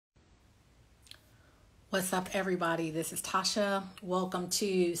What's up, everybody? This is Tasha. Welcome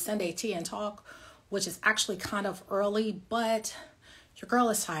to Sunday Tea and Talk, which is actually kind of early, but your girl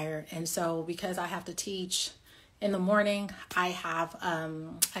is tired. And so because I have to teach in the morning, I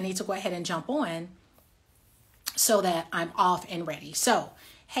need to go ahead and jump on so that I'm off and ready. So,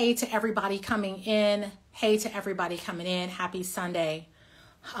 hey to everybody coming in. Hey to everybody coming in. Happy Sunday.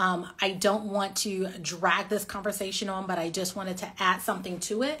 I don't want to drag this conversation on, but I just wanted to add something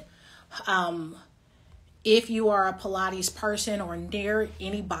to it. If you are a Pilates person or near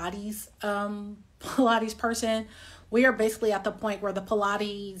anybody's Pilates person, we are basically at the point where the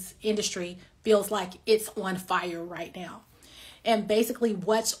Pilates industry feels like it's on fire right now. And basically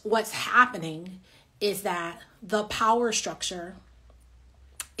what's happening is that the power structure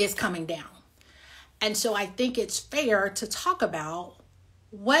is coming down. And so I think it's fair to talk about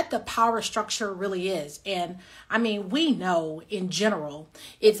what the power structure really is. And I mean, we know in general,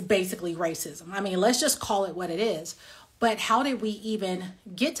 it's basically racism. I mean, let's just call it what it is. But how did we even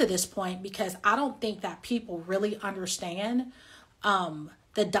get to this point? Because I don't think that people really understand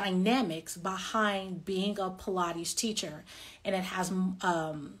the dynamics behind being a Pilates teacher. And it has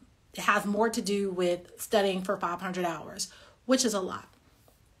more to do with studying for 500 hours, which is a lot.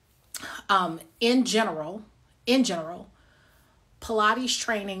 In general, Pilates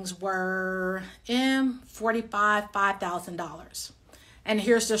trainings were $5,000. And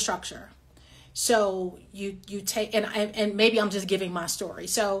here's the structure. So you take, and maybe I'm just giving my story.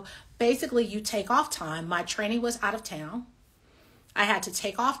 So basically you take off time. My training was out of town. I had to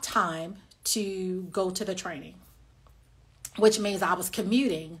take off time to go to the training, which means I was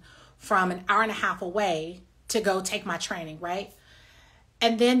commuting from an hour and a half away to go take my training, right?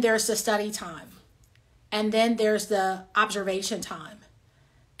 And then there's the study time. And then there's the observation time.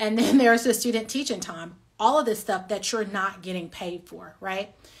 And then there's the student teaching time. All of this stuff that you're not getting paid for,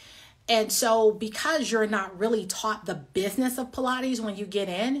 right? And so because you're not really taught the business of Pilates when you get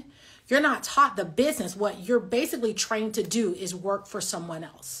in, you're not taught the business. What you're basically trained to do is work for someone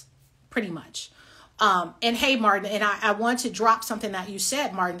else, pretty much. And hey, Martin, and I want to drop something that you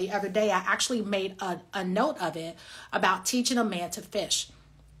said, Martin, the other day. I actually made a note of it about teaching a man to fish.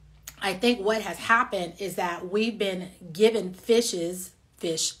 I think what has happened is that we've been given fish,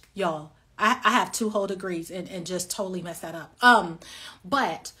 y'all. I have 2 whole degrees and just totally messed that up.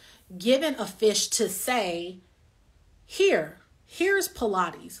 But given a fish to say, here's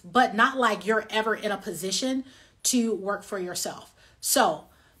Pilates, but not like you're ever in a position to work for yourself. So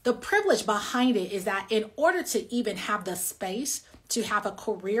the privilege behind it is that in order to even have the space to have a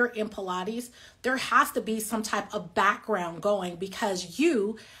career in Pilates, there has to be some type of background going, because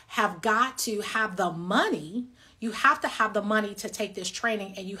you have got to have the money. You have to have the money to take this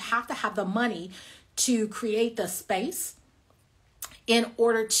training, and you have to have the money to create the space in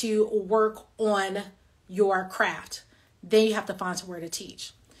order to work on your craft. Then you have to find somewhere to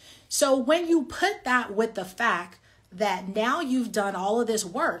teach. So when you put that with the fact that now you've done all of this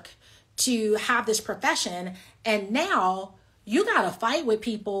work to have this profession, and now you got to fight with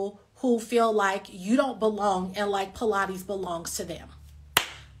people who feel like you don't belong and like Pilates belongs to them. I'm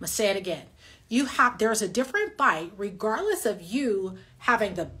going to say it again. There's a different fight, regardless of you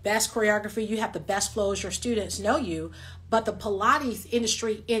having the best choreography, you have the best flows, your students know you, but the Pilates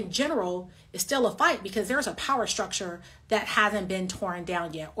industry in general is still a fight because there's a power structure that hasn't been torn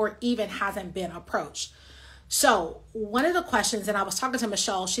down yet or even hasn't been approached. So one of the questions, and I was talking to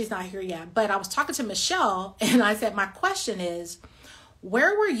Michelle, she's not here yet, but I was talking to Michelle and I said, my question is,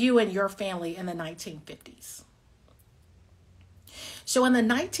 where were you and your family in the 1950s? So in the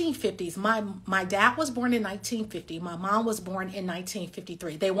 1950s, my dad was born in 1950. My mom was born in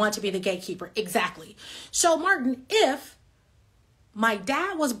 1953. They want to be the gatekeeper. Exactly. So Martin, if my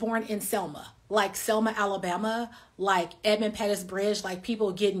dad was born in Selma, like Selma, Alabama, like Edmund Pettus Bridge, like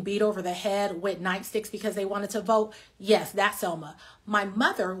people getting beat over the head with nightsticks because they wanted to vote. Yes, that's Selma. My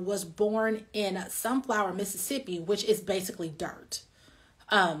mother was born in Sunflower, Mississippi, which is basically dirt.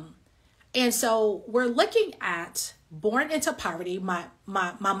 And so we're looking at born into poverty. My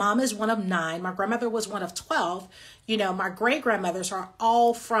mom is one of 9. My grandmother was one of 12. You know, my great-grandmothers are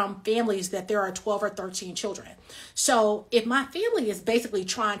all from families that there are 12 or 13 children. So if my family is basically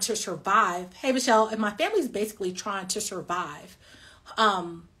trying to survive, hey, Michelle, if my family is basically trying to survive,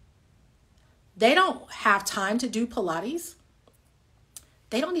 they don't have time to do Pilates.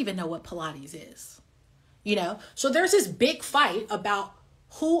 They don't even know what Pilates is, you know? So there's this big fight about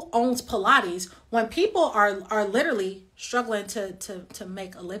who owns Pilates when people are literally struggling to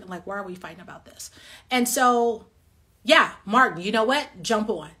make a living. Like, why are we fighting about this? And so, yeah, Martin, you know what? Jump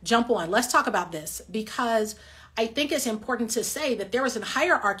on. Let's talk about this, because I think it's important to say that there was a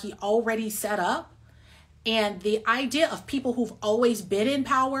hierarchy already set up And the idea of people who've always been in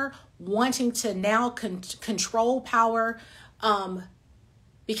power wanting to now control power,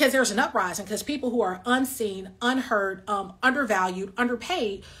 because there's an uprising, because people who are unseen, unheard, undervalued,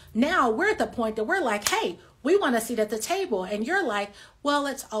 underpaid, now we're at the point that we're like, hey, we want a seat at the table. And you're like, well,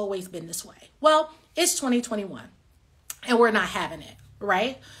 it's always been this way. Well, it's 2021 and we're not having it.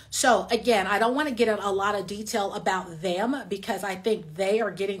 Right? So again, I don't want to get in a lot of detail about them because I think they are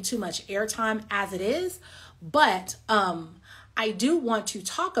getting too much airtime as it is. But I do want to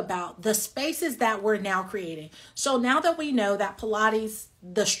talk about the spaces that we're now creating. So now that we know that Pilates,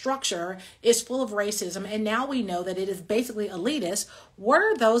 the structure is full of racism, and now we know that it is basically elitist, what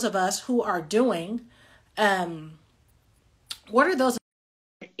are those of us who are doing, what are those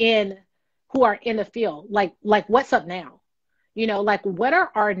who are in the field? Like what's up now? You know, like what are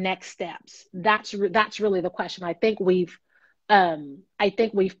our next steps? That's really the question. I think we've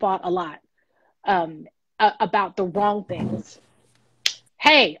fought a lot about the wrong things.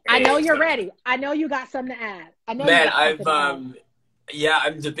 Hey, I know you're ready. I know you got something to add. I know. Man,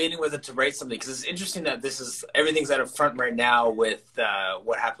 I'm debating whether to write something because it's interesting that everything's at a front right now with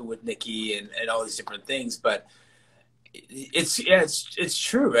what happened with Nikki and all these different things. But it's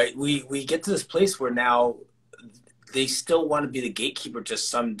true, right? We get to this place where now they still want to be the gatekeeper to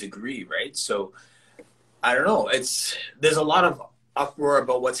some degree, right? So I don't know. There's a lot of uproar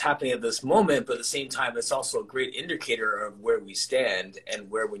about what's happening at this moment, but at the same time, it's also a great indicator of where we stand and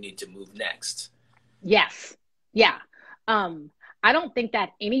where we need to move next. Yes. Yeah. I don't think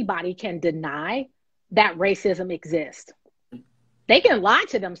that anybody can deny that racism exists. They can lie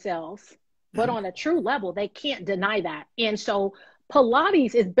to themselves, but on a true level, they can't deny that. And so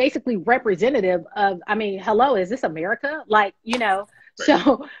Pilates is basically representative of, I mean, hello, is this America? Like, you know, right.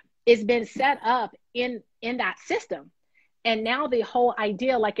 So it's been set up in that system. And now the whole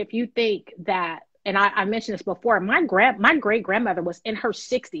idea, like if you think that, and I mentioned this before, my great grandmother was in her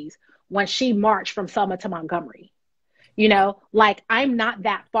 60s when she marched from Selma to Montgomery. You know, like I'm not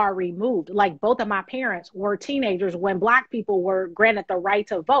that far removed. Like both of my parents were teenagers when Black people were granted the right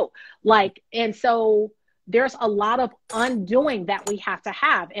to vote. Like, and so there's a lot of undoing that we have to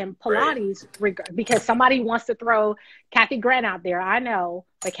have. And Pilates, right. Because somebody wants to throw Kathy Grant out there. I know,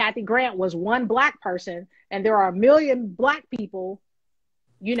 but Kathy Grant was one Black person and there are a million Black people,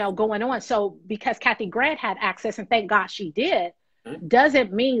 you know, going on. So because Kathy Grant had access, and thank God she did,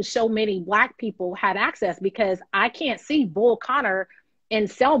 doesn't mean so many Black people had access, because I can't see Bull Connor in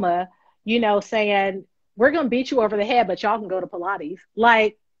Selma, you know, saying, we're going to beat you over the head, but y'all can go to Pilates.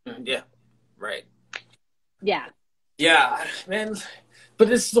 Like, yeah, right. Yeah. Yeah, man. But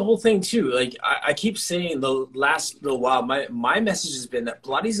this is the whole thing too. Like I keep saying the last little while, my message has been that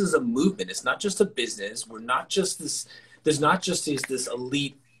Pilates is a movement. It's not just a business. We're not just this. There's not just this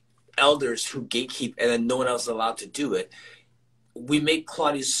elite elders who gatekeep and then no one else is allowed to do it. We make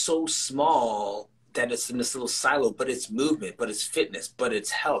Pilates so small that it's in this little silo, but it's movement, but it's fitness, but it's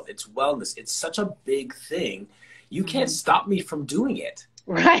health, it's wellness. It's such a big thing. You can't stop me from doing it.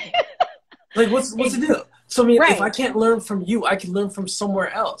 Right. Like what's the deal? So I mean, right. If I can't learn from you, I can learn from somewhere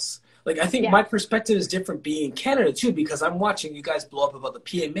else. Like I think my perspective is different being in Canada too, because I'm watching you guys blow up about the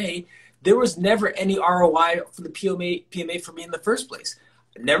PMA. There was never any ROI for the PMA for me in the first place.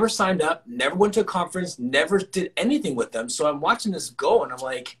 Never signed up, never went to a conference, never did anything with them. So I'm watching this go and I'm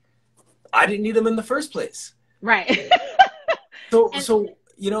like, I didn't need them in the first place. Right. So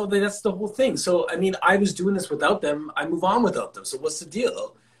you know, that's the whole thing. So I mean, I was doing this without them. I move on without them. So what's the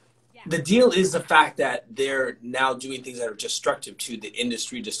deal? The deal is the fact that they're now doing things that are destructive to the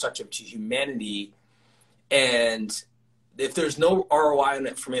industry, destructive to humanity. And if there's no ROI on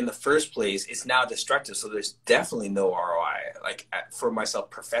it for me in the first place, it's now destructive. So there's definitely no ROI, like for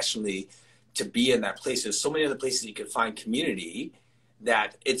myself professionally, to be in that place. There's so many other places you can find community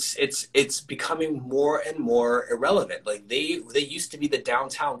that it's becoming more and more irrelevant. Like they used to be the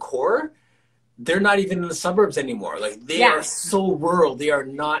downtown core. They're not even in the suburbs anymore. Like they are so rural. They are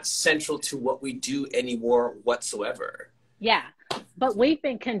not central to what we do anymore whatsoever. Yeah. But we've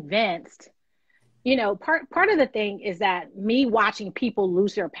been convinced, you know, part of the thing is that me watching people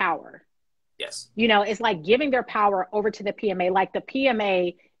lose their power. Yes. You know, it's like giving their power over to the PMA. Like the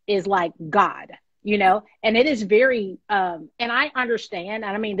PMA is like God, you know, and it is very, and I understand.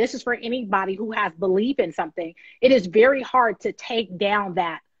 And I mean, this is for anybody who has belief in something. It is very hard to take down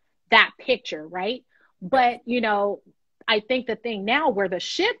that picture, right? But, you know, I think the thing now where the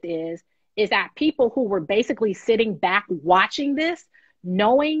shift is that people who were basically sitting back watching this,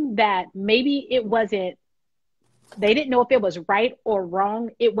 knowing that maybe they didn't know if it was right or wrong,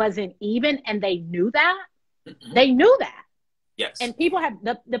 it wasn't even, and they knew that. Mm-hmm. They knew that. Yes. And people have,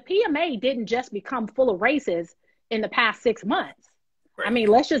 the PMA didn't just become full of races in the past 6 months. Right. I mean,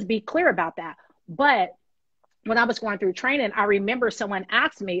 let's just be clear about that. But when I was going through training, I remember someone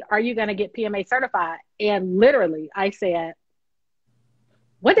asked me, are you going to get PMA certified? And literally I said,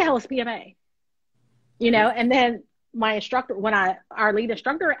 what the hell is PMA? You know, and then my instructor, our lead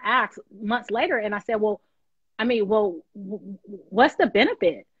instructor asked months later, and I said, well, what's the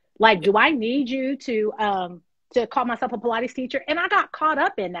benefit? Like, do I need you to call myself a Pilates teacher? And I got caught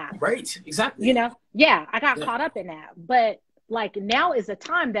up in that. Right. Exactly. You know? Yeah, I got caught up in that. But like, now is the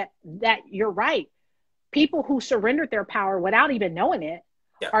time that you're right. People who surrendered their power without even knowing it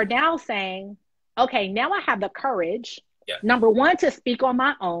are now saying, okay, now I have the courage, number one, to speak on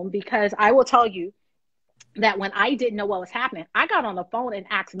my own, because I will tell you that when I didn't know what was happening, I got on the phone and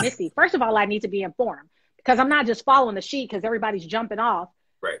asked Missy, first of all, I need to be informed, because I'm not just following the sheet because everybody's jumping off.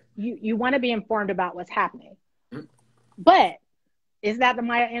 Right. You want to be informed about what's happening. Mm-hmm. But is that the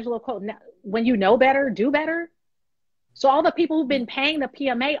Maya Angelou quote? When you know better, do better. So all the people who've been paying the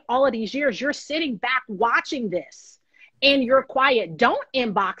PMA all of these years, you're sitting back watching this and you're quiet. Don't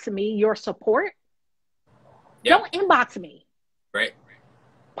inbox me your support. Don't inbox me. Right.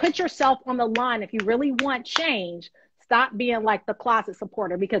 Put yourself on the line. If you really want change, stop being like the closet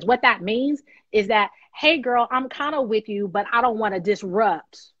supporter, because what that means is that, hey girl, I'm kind of with you, but I don't want to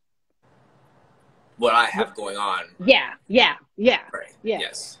disrupt what I have going on. Yeah. Right. Yeah.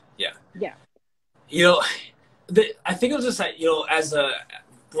 Yes. Yeah. Yeah. You know, I think it was just like, you know, as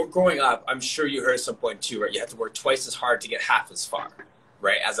growing up, I'm sure you heard at some point too, right? You have to work twice as hard to get half as far,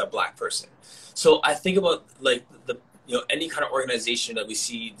 right? As a Black person. So I think about like you know, any kind of organization that we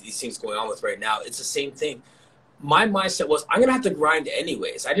see these things going on with right now, it's the same thing. My mindset was, I'm gonna have to grind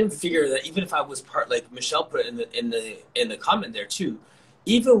anyways. I didn't figure that even if I was part, like Michelle put it in the comment there too,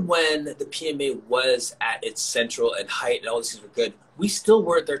 even when the PMA was at its central and height and all these things were good, we still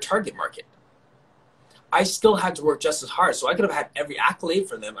weren't their target market. I still had to work just as hard. So I could have had every accolade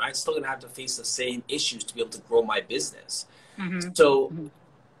from them, and I'm still gonna have to face the same issues to be able to grow my business. Mm-hmm. So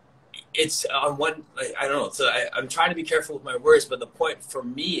it's on one, like, I don't know. So I'm trying to be careful with my words, but the point for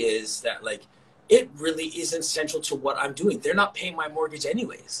me is that like, it really isn't central to what I'm doing. They're not paying my mortgage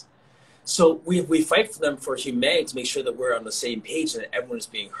anyways. So we fight for them for humanity to make sure that we're on the same page and that everyone is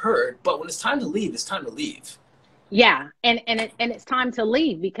being heard. But when it's time to leave, it's time to leave. Yeah. And it's time to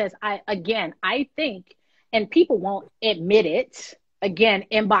leave, because I think, and people won't admit it, again,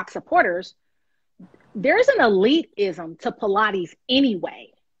 inbox supporters, there's an elitism to Pilates anyway.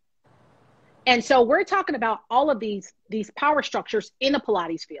 And so we're talking about all of these power structures in the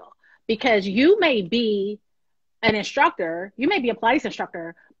Pilates field, because you may be an instructor, you may be a Pilates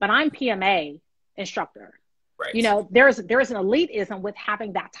instructor, but I'm PMA instructor. Right. You know, there is an elitism with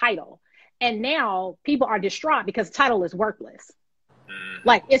having that title. And now people are distraught because the title is worthless.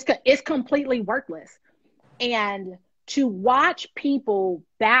 Like it's completely worthless. And to watch people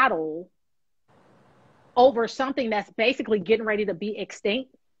battle over something that's basically getting ready to be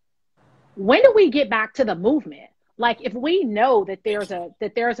extinct, when do we get back to the movement? Like, if we know that there's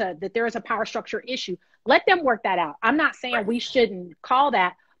a power structure issue, let them work that out. I'm not saying we shouldn't call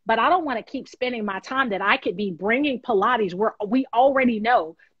that, but I don't want to keep spending my time that I could be bringing Pilates where we already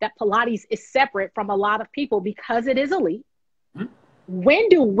know that Pilates is separate from a lot of people because it is elite. Mm-hmm. When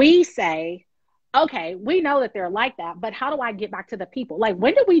do we say, okay, we know that they're like that, but how do I get back to the people? Like,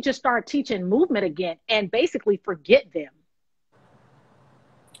 when do we just start teaching movement again and basically forget them?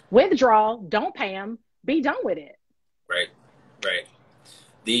 Withdraw, don't pay them, be done with it. Right.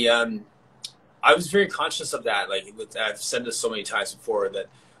 I was very conscious of that. Like, I've said this so many times before, that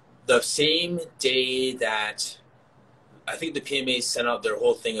the same day that I think the PMA sent out their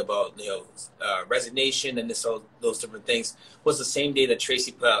whole thing about, you know, resignation and those different things, was the same day that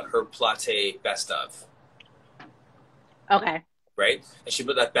Tracy put out her Pilates best of. Okay. Right? And she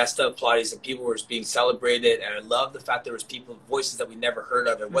put that best of Pilates, and people were being celebrated. And I love the fact there was voices that we never heard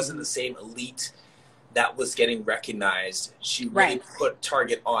of. It wasn't the same elite that was getting recognized. She really put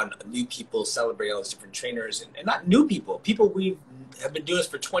target on new people, celebrating all these different trainers, and not new people we have been doing this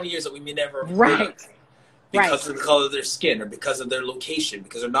for 20 years that we may never have heard of, because of the color of their skin, or because of their location,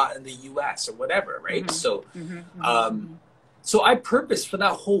 because they're not in the US or whatever, right? So I purposed for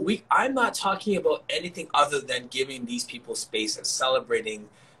that whole week, I'm not talking about anything other than giving these people space and celebrating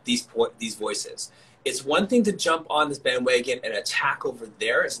these voices. It's one thing to jump on this bandwagon and attack over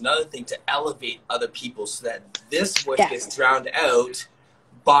there. It's another thing to elevate other people so that this voice gets drowned out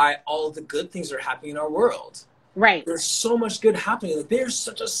by all the good things that are happening in our world. Right. There's so much good happening. Like, there's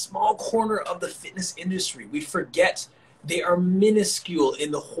such a small corner of the fitness industry. We forget they are minuscule in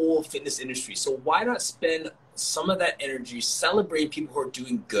the whole fitness industry. So why not spend some of that energy, celebrate people who are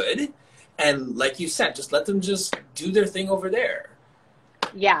doing good. And like you said, just let them just do their thing over there.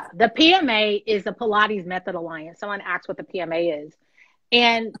 Yeah. The PMA is the Pilates Method Alliance. Someone asked what the PMA is.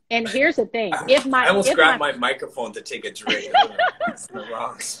 And here's the thing. I almost grabbed my microphone to take a drink. It's in the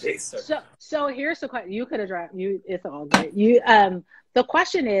wrong space. So here's the question. You could have dropped you. It's all good. The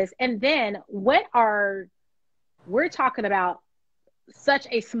question is, and then we're talking about such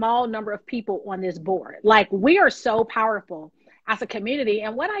a small number of people on this board. Like, we are so powerful as a community.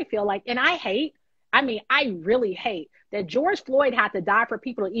 And what I feel like, and I really hate that George Floyd had to die for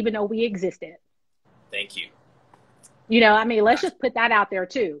people to even know we existed. Thank you. Let's just put that out there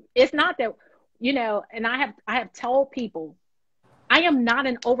too. It's not that, and I have told people, I am not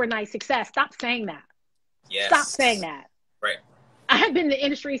an overnight success. Stop saying that. Yes. Stop saying that. Right. I have been in the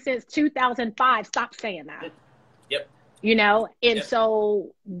industry since 2005. Stop saying that. Yep.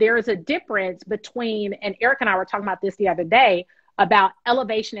 So there's a difference between, and Eric and I were talking about this the other day, about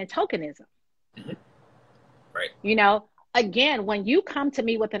elevation and tokenism. Mm-hmm. Right. Again, when you come to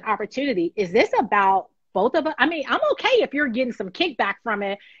me with an opportunity, is this about both of us? I'm okay if you're getting some kickback from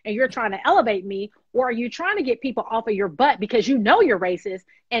it and you're trying to elevate me, or are you trying to get people off of your butt because you're racist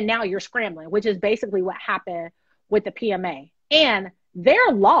and now you're scrambling, which is basically what happened with the PMA. And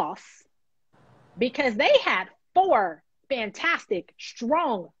their loss, because they had 4 fantastic,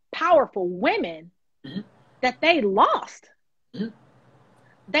 strong, powerful women, mm-hmm. that they lost. Mm-hmm.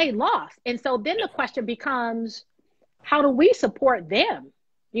 They lost. And so then the question becomes, how do we support them?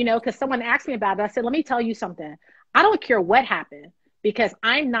 Because someone asked me about it. I said, let me tell you something. I don't care what happened, because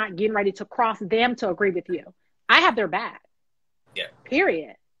I'm not getting ready to cross them to agree with you. I have their back. Yeah.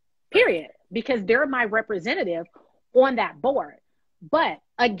 Period. Because they're my representative on that board. But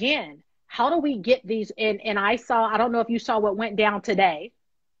again, how do we get these in? And I don't know if you saw what went down today.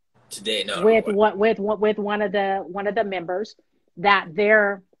 No. With one of the members, that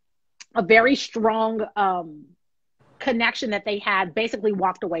they're a very strong connection that they had basically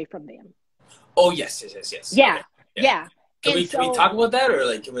walked away from them. Oh, yes. Yeah. Okay. Yeah. Can we talk about that,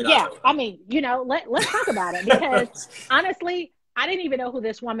 or can we not? Yeah, let's talk about it, because honestly, I didn't even know who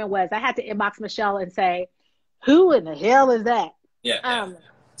this woman was. I had to inbox Michelle and say, who in the hell is that? Yeah.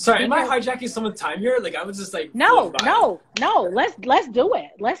 Sorry, am I hijacking someone's time here? Like, I was just like, no. Let's do it.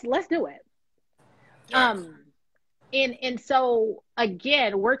 Let's do it. Yeah. And so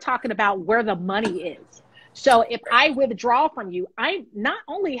again, we're talking about where the money is. So if I withdraw from you, I not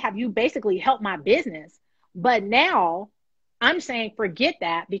only have you basically helped my business, but now I'm saying forget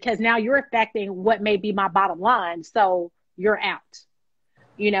that, because now you're affecting what may be my bottom line. So you're out,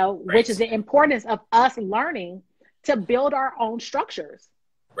 which is the importance of us learning to build our own structures.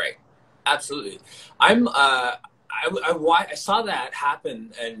 Right. Absolutely. I saw that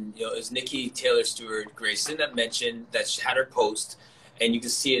happen, and it was Nikki Taylor Stewart Grayson that mentioned that she had her post, and you can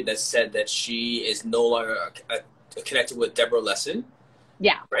see it that said that she is no longer connected with Deborah Lesson.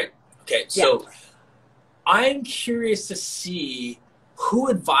 Yeah. Right. Okay. So I'm curious to see who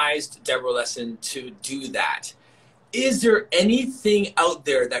advised Deborah Lesson to do that. Is there anything out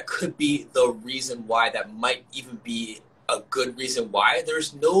there that could be the reason why, that might even be a good reason why?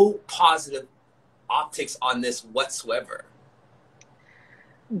 There's no positive optics on this whatsoever.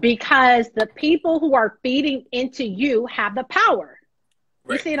 Because the people who are feeding into you have the power.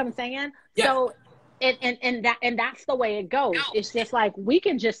 Right. You see what I'm saying? Yeah. So, and that's the way it goes. It's just like, we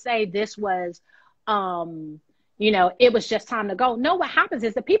can just say this was, it was just time to go. No, what happens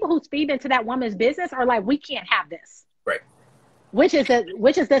is the people who feed into that woman's business are like, we can't have this. Right. Which is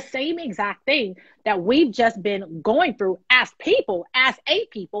the same exact thing that we've just been going through as people, as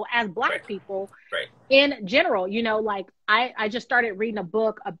Black people, in general. Like, I just started reading a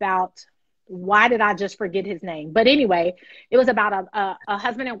book about, why did I just forget his name? But anyway, it was about a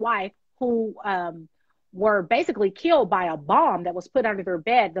husband and wife who were basically killed by a bomb that was put under their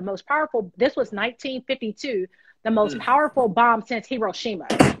bed. The most powerful, this was 1952, the most powerful bomb since Hiroshima,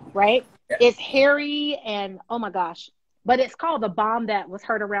 right? Yeah. It's hairy and, oh my gosh. But it's called the bomb that was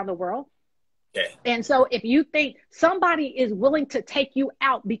heard around the world. Okay. And so if you think somebody is willing to take you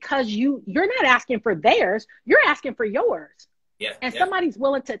out because you're not asking for theirs, you're asking for yours. Yeah. And somebody's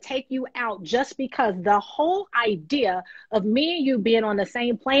willing to take you out just because the whole idea of me and you being on the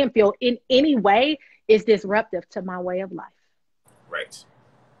same playing field in any way is disruptive to my way of life. Right.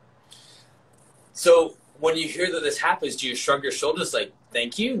 So when you hear that this happens, do you shrug your shoulders like,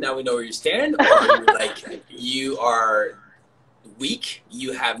 thank you, now we know where you stand? Or are you like, you are weak,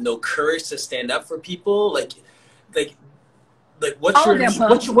 you have no courage to stand up for people? Like what's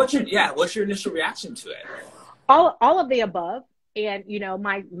your initial reaction to it? All of the above. And, you know,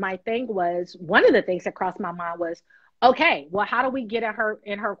 my thing was, one of the things that crossed my mind was, okay, well, how do we get her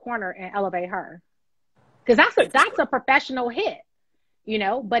in her corner and elevate her? Because that's a professional hit, you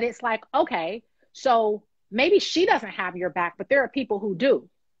know, but it's like, okay, so maybe she doesn't have your back, but there are people who do.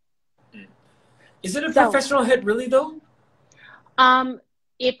 Is it a professional hit really though?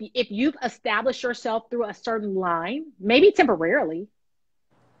 If you've established yourself through a certain line, maybe temporarily,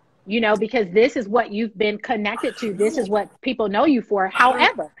 you know, because this is what you've been connected to. This is what people know you for.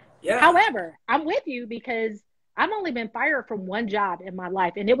 However, I'm with you, because I've only been fired from one job in my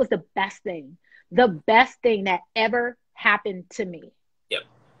life, and it was the best thing that ever happened to me. Yep.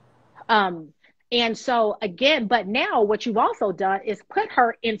 And so again, but now what you've also done is put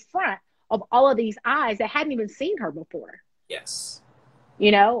her in front of all of these eyes that hadn't even seen her before. Yes.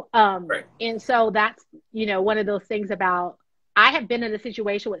 You know, right. And so that's, you know, one of those things about, I have been in a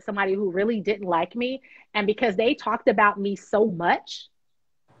situation with somebody who really didn't like me. And because they talked about me so much,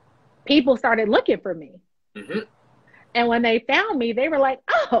 people started looking for me. Mm-hmm. And when they found me, they were like,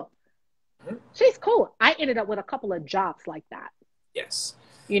 oh, she's cool. I ended up with a couple of jobs like that. Yes.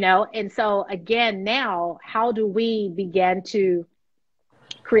 You know, and so again, now, how do we begin to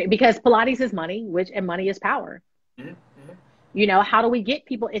create, because Pilates is money, and money is power. Mm-hmm. You know, how do we get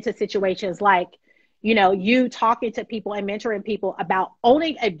people into situations like, you know, you talking to people and mentoring people about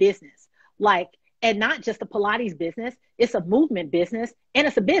owning a business, like, and not just a Pilates business, it's a movement business, and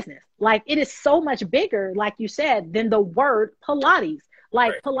it's a business. Like, it is so much bigger, like you said, than the word Pilates.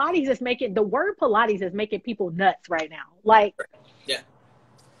 Like, right. The word Pilates is making people nuts right now. Like, yeah.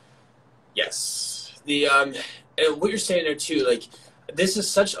 Yes. And what you're saying there too, like, this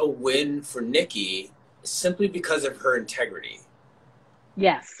is such a win for Nikki simply because of her integrity.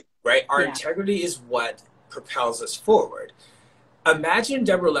 Yes. Right? Our integrity is what propels us forward. Imagine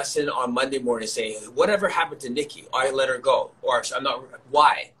Deborah Lesson on Monday morning saying, whatever happened to Nikki? I let her go. Or I'm not,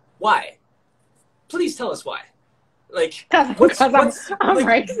 why? Why? Please tell us why. Like, I'm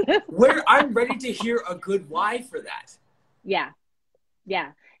like, racist. I'm ready to hear a good why for that. Yeah.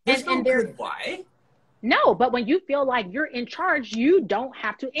 Yeah. There's no good why. No, but when you feel like you're in charge, you don't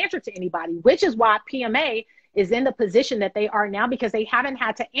have to answer to anybody, which is why PMA is in the position that they are now, because they haven't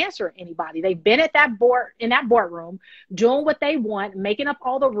had to answer anybody. They've been at that boardroom, doing what they want, making up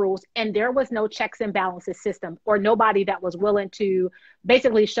all the rules, and there was no checks and balances system, or nobody that was willing to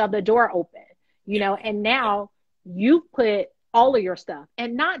basically shove the door open, you know. And now you put all of your stuff,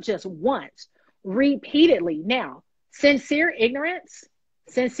 and not just once, repeatedly. Now, Sincere Ignorance,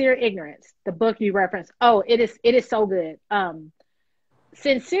 the book you referenced. Oh, it is so good.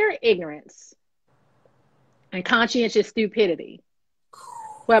 Sincere Ignorance and Conscientious Stupidity,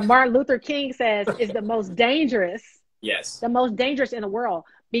 what Martin Luther King says is the most dangerous. Yes. The most dangerous in the world,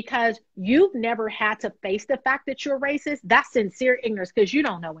 because you've never had to face the fact that you're racist. That's sincere ignorance, because you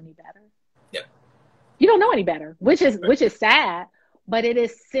don't know any better. Yeah. You don't know any better, which is sad, but it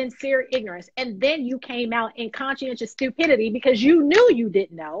is sincere ignorance. And then you came out in conscientious stupidity because you knew you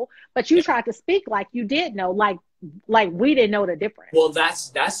didn't know, but you tried to speak like you did know, like we didn't know the difference. Well, that's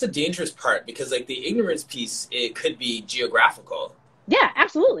the dangerous part, because like the ignorance piece, it could be geographical. Yeah,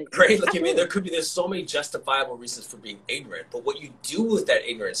 absolutely. Right? Like, absolutely. I mean, there's so many justifiable reasons for being ignorant, but what you do with that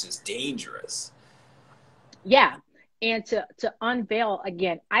ignorance is dangerous. Yeah. And to unveil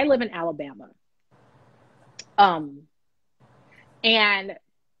again, I live in Alabama. And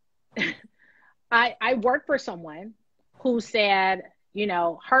I work for someone who said, you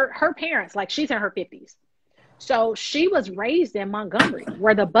know, her parents, like, she's in her 50s. So she was raised in Montgomery,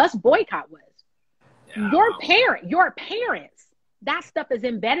 where the bus boycott was. Yeah. Your parents, that stuff is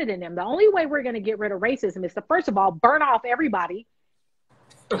embedded in them. The only way we're going to get rid of racism is to, first of all, burn off everybody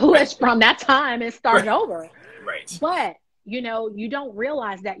who is from that time and start over. Right. But, you know, you don't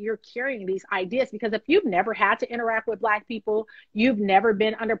realize that you're carrying these ideas, because if you've never had to interact with Black people, you've never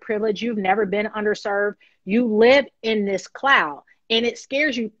been underprivileged, you've never been underserved, you live in this cloud. And it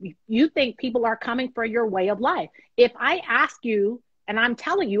scares you. You think people are coming for your way of life. If I ask you, and I'm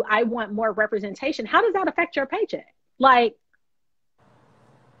telling you, I want more representation, how does that affect your paycheck? Like,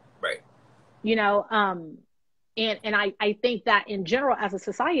 right. You know, and I think that in general, as a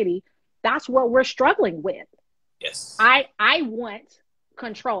society, that's what we're struggling with. Yes. I want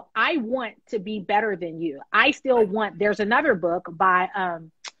control. I want to be better than you. I still want, there's another book by,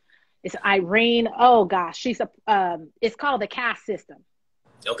 it's Irene. Oh gosh, it's called The Caste System.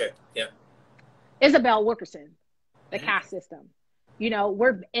 Okay. Yeah. Isabel Wilkerson, The Caste System. You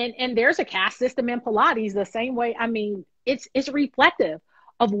know, and there's a caste system in Pilates the same way. I mean, it's reflective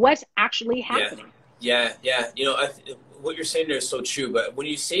of what's actually happening. Yeah. You know, what you're saying there is so true. But when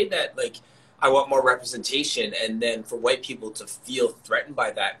you say that, like, I want more representation. And then for white people to feel threatened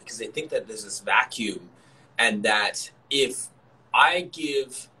by that because they think that there's this vacuum, and that if I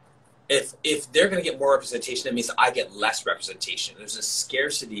give, if they're going to get more representation, that means I get less representation. There's a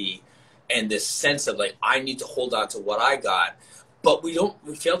scarcity and this sense of like, I need to hold on to what I got. But we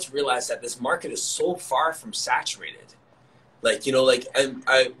fail to realize that this market is so far from saturated. Like, you know, like, and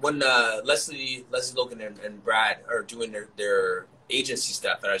when Leslie Logan and Brad are doing their agency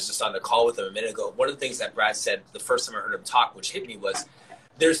stuff, and I was just on the call with them a minute ago, one of the things that Brad said the first time I heard him talk, which hit me, was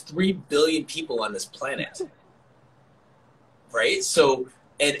there's 3 billion people on this planet, right? So,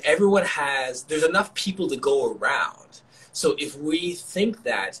 and everyone there's enough people to go around. So if we think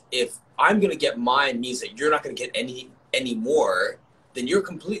that if I'm going to get mine means that you're not going to get any more, then you're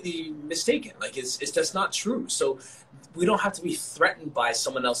completely mistaken. Like, it's just not true. So we don't have to be threatened by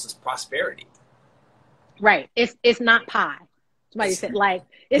someone else's prosperity. Right. It's not pie. Somebody said, like,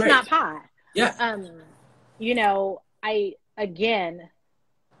 it's not pie. Yeah. You know, again,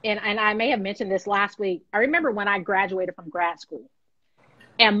 and I may have mentioned this last week. I remember when I graduated from grad school,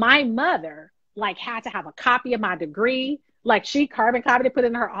 and my mother, like, had to have a copy of my degree. Like, she carbon copied it, put it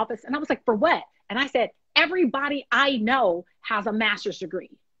in her office. And I was like, for what? And I said, everybody I know has a master's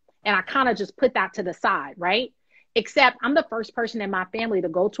degree. And I kind of just put that to the side, right? Except I'm the first person in my family to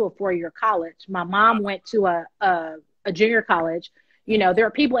go to a 4-year college. My mom went to a junior college. You know, there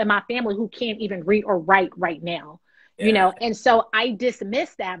are people in my family who can't even read or write right now, you know? And so I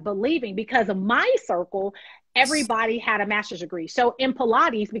dismissed that, believing because of my circle, everybody had a master's degree. So in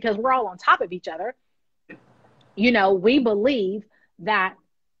Pilates, because we're all on top of each other, you know, we believe that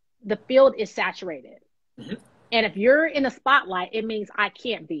the field is saturated. Mm-hmm. And if you're in the spotlight, it means I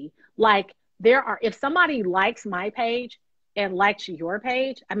can't be. Like, if somebody likes my page and likes your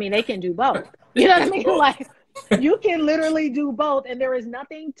page, I mean, they can do both. You know what I mean? Like, you can literally do both, and there is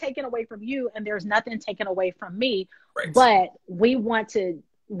nothing taken away from you, and there's nothing taken away from me. Right. But we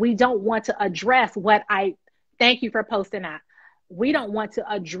don't want to address thank you for posting that. We don't want to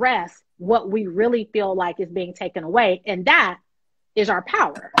address what we really feel like is being taken away. And that is our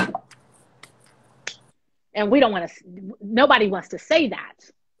power. And nobody wants to say that.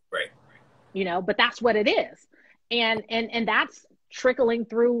 Right. You know, but that's what it is. And that's trickling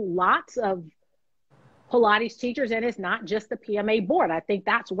through lots of Pilates teachers. And it's not just the PMA board. I think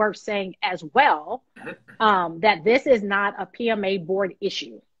that's worth saying as well, that this is not a PMA board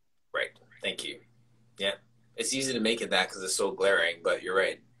issue. Right. Thank you. Yeah. It's easy to make it that because it's so glaring, but you're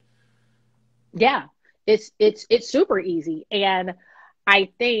right. Yeah, it's super easy. And I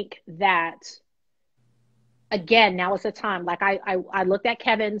think that, again, now is the time. Like, I looked at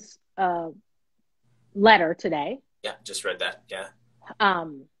Kevin's letter today. Yeah, just read that. Yeah.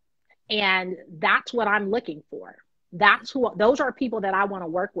 And that's what I'm looking for. Those are people that I want to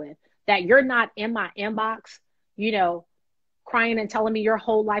work with, that you're not in my inbox, you know, crying and telling me your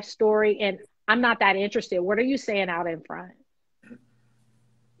whole life story. And I'm not that interested. What are you saying out in front?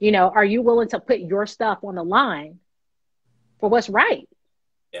 You know, are you willing to put your stuff on the line for what's right?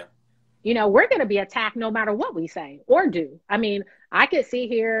 Yeah. You know, we're going to be attacked no matter what we say or do. I mean, I could sit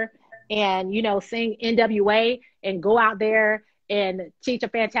here and, you know, sing NWA and go out there and teach a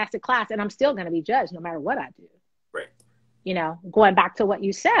fantastic class, and I'm still going to be judged no matter what I do. Right. You know, going back to what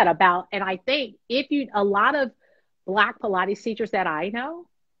you said about, and I think a lot of Black Pilates teachers that I know,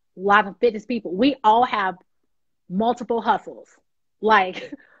 a lot of fitness people, we all have multiple hustles.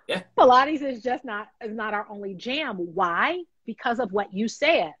 Like, yeah. Pilates is not our only jam. Why? Because of what you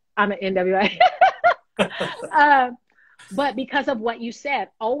said. I'm an NWA. But because of what you said,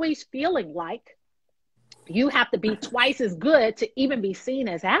 always feeling like you have to be twice as good to even be seen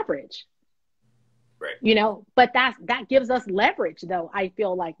as average. Right. You know, but that gives us leverage, though, I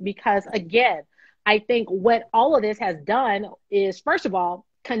feel like, because, again, I think what all of this has done is, first of all,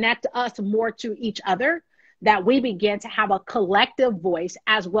 connect us more to each other, that we begin to have a collective voice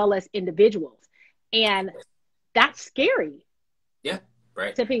as well as individuals. And that's scary. Yeah,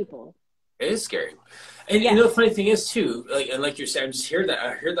 right. To people. It is scary. And you know, the funny thing is too, like you're saying,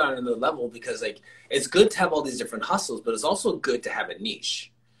 I hear that on another level, because like, it's good to have all these different hustles, but it's also good to have a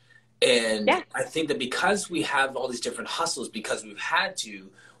niche. And I think that because we have all these different hustles, because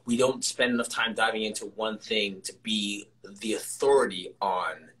we don't spend enough time diving into one thing to be the authority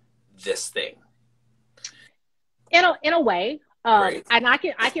on this thing. In a way, right. And I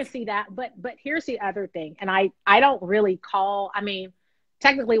can see that, but here's the other thing, and I don't really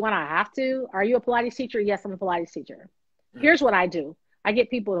technically when I have to. Are you a Pilates teacher? Yes, I'm a Pilates teacher. Mm-hmm. Here's what I do. I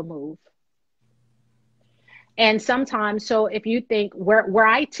get people to move. And sometimes, so if you think where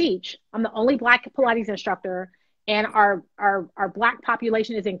I teach, I'm the only Black Pilates instructor and our Black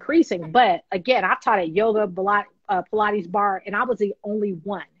population is increasing. But again, I've taught at yoga, Pilates bar, and I was the only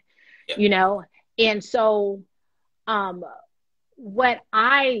one, you know? And so what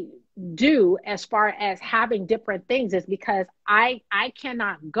I do as far as having different things is because I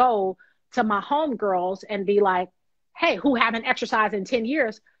cannot go to my homegirls and be like, hey, who haven't exercised in 10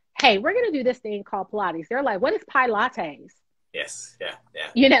 years, hey, we're going to do this thing called Pilates. They're like, what is Pilates? Yes. Yeah. Yeah.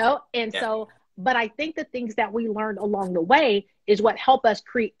 You know? And so, but I think the things that we learned along the way is what help us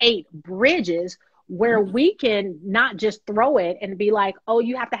create bridges where we can not just throw it and be like, oh,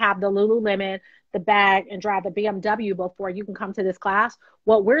 you have to have the Lululemon, the bag, and drive the BMW before you can come to this class.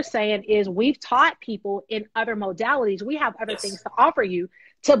 What we're saying is we've taught people in other modalities. We have other things to offer you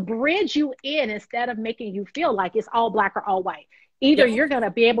to bridge you in instead of making you feel like it's all Black or all white. Either you're going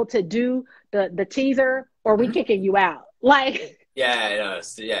to be able to do the teaser or we kicking you out. Like, yeah,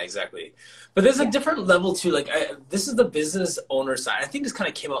 exactly. But there's a different level too. Like, this is the business owner side. I think this kind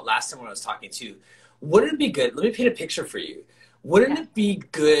of came out last time when I was talking too. Wouldn't it be good? Let me paint a picture for you. Wouldn't it be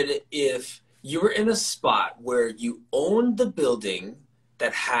good if you were in a spot where you owned the building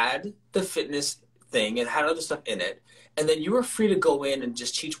that had the fitness thing and had other stuff in it, and then you were free to go in and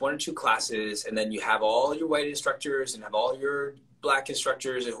just teach 1 or 2 classes, and then you have all your white instructors and have all your Black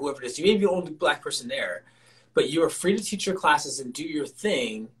instructors and whoever it is. You may be the only Black person there, but you are free to teach your classes and do your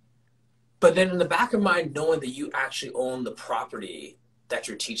thing. But then in the back of mind, knowing that you actually own the property that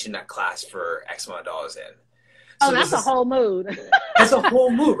you're teaching that class for X amount of dollars in. So that's a whole mood. That's a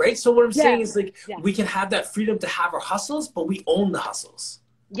whole mood, right? So what I'm saying is like, we can have that freedom to have our hustles, but we own the hustles.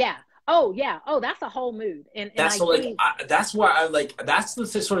 Yeah. Oh, yeah. Oh, that's a whole mood. And that's so like, that's why I like, that's the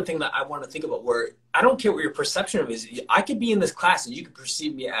sort of thing that I want to think about, where I don't care what your perception of it is. I could be in this class and you could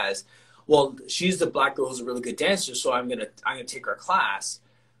perceive me as, well, she's the Black girl who's a really good dancer, so I'm gonna take her class.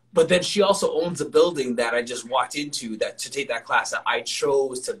 But then she also owns a building that I just walked into to take that class that I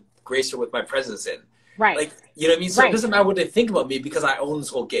chose to grace her with my presence in. Right. Like, you know what I mean? So it doesn't matter what they think about me because I own this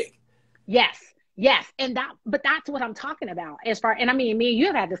whole gig. Yes. Yes. And but that's what I'm talking about and I mean, me and you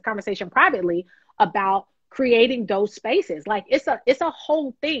have had this conversation privately about creating those spaces. Like it's a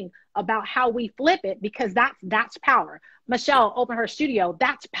whole thing about how we flip it, because that's power. Michelle opened her studio.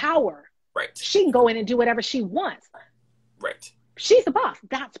 That's power. Right. She can go in and do whatever she wants. Right. She's the boss.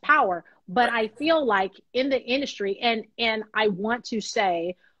 That's power. But I feel like in the industry, and I want to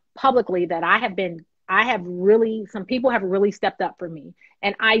say publicly that some people have really stepped up for me,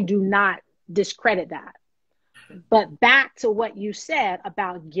 and I do not discredit that. But back to what you said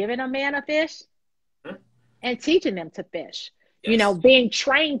about giving a man a fish and teaching them to fish, you know, being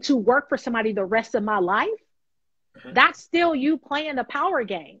trained to work for somebody the rest of my life, that's still you playing the power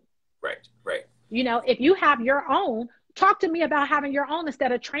game. Right, right. You know, if you have your own, talk to me about having your own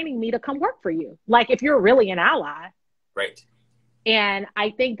instead of training me to come work for you. Like if you're really an ally. Right. And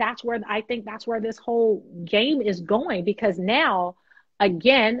I think that's where this whole game is going, because now,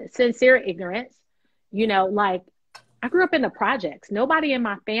 again, sincere ignorance, you know, like I grew up in the projects. Nobody in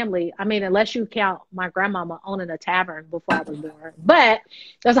my family, I mean, unless you count my grandmama owning a tavern before I was born, but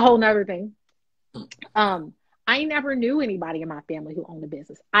that's a whole nother thing. I never knew anybody in my family who owned a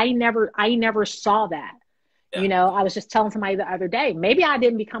business. I never saw that. Yeah. You know, I was just telling somebody the other day, maybe I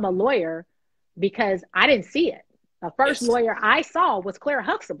didn't become a lawyer because I didn't see it. The first lawyer I saw was Claire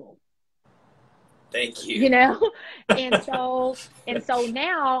Huxtable. Thank you. You know, and so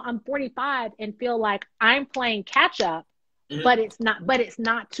now I'm 45 and feel like I'm playing catch up, but it's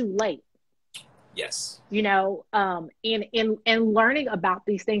not too late. Yes. You know, in learning about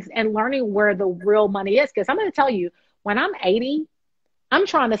these things and learning where the real money is. Because I'm going to tell you, when I'm 80, I'm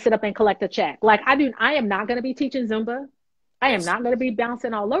trying to sit up and collect a check. Like I am not going to be teaching Zumba. I am not going to be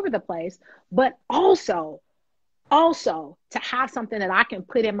bouncing all over the place, but also to have something that I can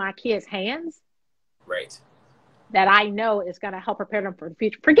put in my kids' hands. Right. That I know is going to help prepare them for the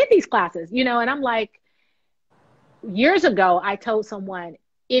future. Forget these classes, you know, and I'm like, years ago, I told someone,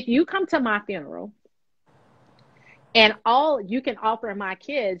 if you come to my funeral and all you can offer my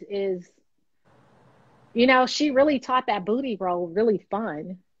kids is, you know, she really taught that booty roll really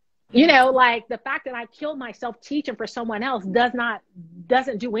fun. You know, like the fact that I killed myself teaching for someone else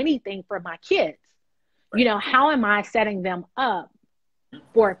doesn't do anything for my kids. Right. You know, how am I setting them up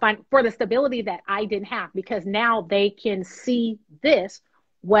for the stability that I didn't have? Because now they can see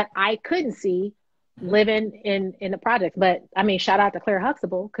what I couldn't see living in the project. But I mean, shout out to Claire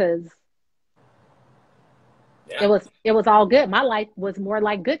Huxtable, because it was all good. My life was more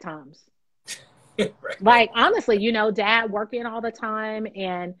like good times. Right. Like, honestly, you know, dad working all the time,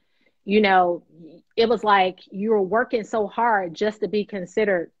 and, you know, it was like you were working so hard just to be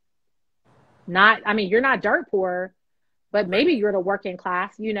considered Not, I mean, you're not dirt poor, but maybe you're the working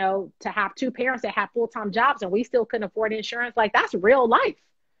class, you know, to have two parents that have full-time jobs and we still couldn't afford insurance. Like, that's real life.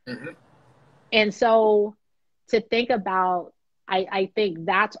 Mm-hmm. And so to think about, I think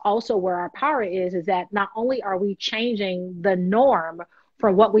that's also where our power is that not only are we changing the norm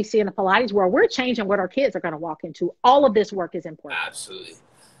from what we see in the Pilates world, we're changing what our kids are going to walk into. All of this work is important. Absolutely.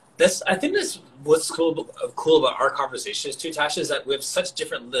 I think that's what's cool about our conversations too, Tasha, is that we have such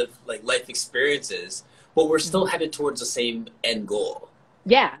different life experiences, but we're still headed towards the same end goal.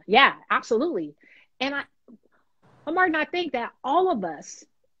 Yeah, absolutely. And Martin, I think that all of us,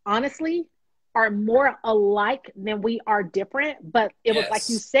 honestly, are more alike than we are different. But it was like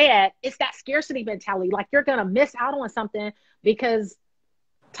you said, it's that scarcity mentality. Like, you're going to miss out on something because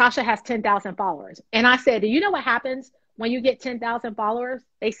Tasha has 10,000 followers. And I said, do you know what happens when you get 10,000 followers?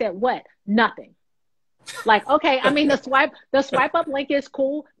 They said, what? Nothing. Like, okay, I mean, the swipe up link is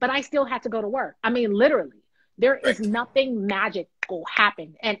cool, but I still have to go to work. I mean, literally, there is nothing magical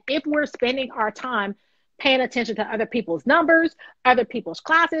happening. And if we're spending our time paying attention to other people's numbers, other people's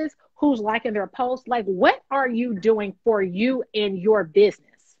classes, who's liking their posts, like, what are you doing for you in your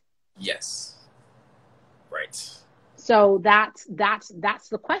business? Yes. Right. So that's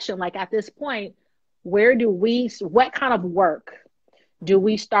the question. Like, at this point, what kind of work do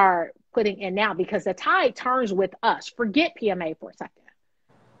we start putting in now? Because the tide turns with us. Forget PMA for a second.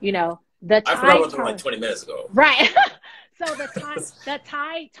 You know, the tide I forgot about them like 20 minutes ago. Right. So the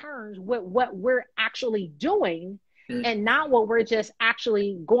tide turns with what we're actually doing and not what we're just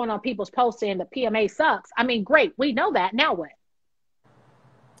actually going on people's posts saying the PMA sucks. I mean, great. We know that. Now what?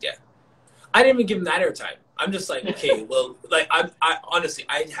 Yeah. I didn't even give them that airtime. I'm just like, okay, well, like, I honestly,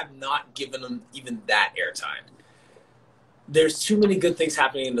 I have not given them even that airtime. There's too many good things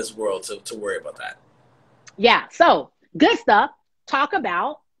happening in this world to worry about that. Yeah. So good stuff. Talk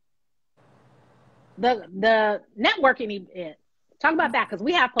about the networking event. Talk about that, because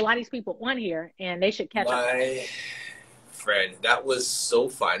we have Pilates people on here and they should catch up. My friend, that was so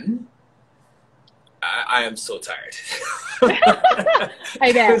fun. I am so tired.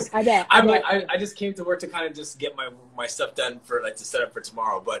 I bet. I just came to work to kind of just get my stuff done to set up for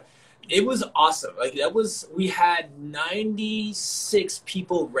tomorrow. But it was awesome. Like, we had 96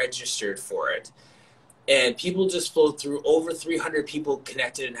 people registered for it. And people just flowed through. Over 300 people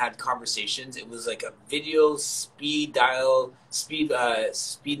connected and had conversations. It was like a video, speed dial, speed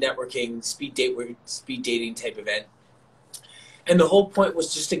networking, speed dating type event. And the whole point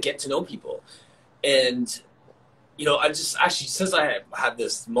was just to get to know people. And, you know, I just actually, since I had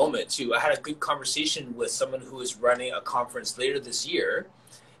this moment too, I had a good conversation with someone who is running a conference later this year.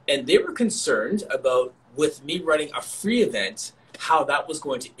 And they were concerned about, with me running a free event, how that was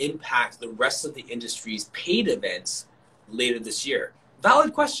going to impact the rest of the industry's paid events later this year.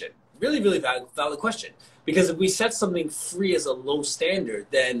 Valid question. Really, really valid question. Because if we set something free as a low standard,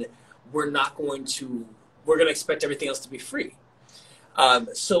 then we're going to expect everything else to be free.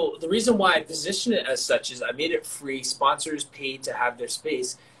 So the reason why I position it as such is I made it free. Sponsors paid to have their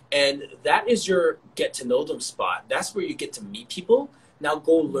space. And that is your get to know them spot. That's where you get to meet people. Now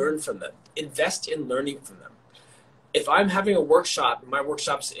go learn from them. Invest in learning from them. If I'm having a workshop, my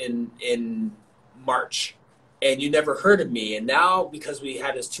workshop's in March, and you never heard of me, and now because we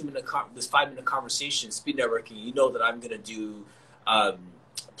had this 5-minute conversation, speed networking, you know that I'm going to do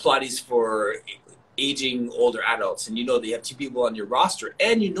Pilates for aging older adults, and you know that you have 2 people on your roster,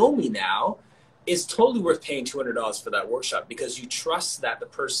 and you know me now, it's totally worth paying $200 for that workshop because you trust that the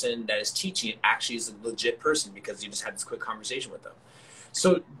person that is teaching it actually is a legit person because you just had this quick conversation with them.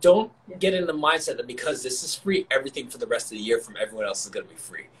 So don't get in the mindset that because this is free, everything for the rest of the year from everyone else is going to be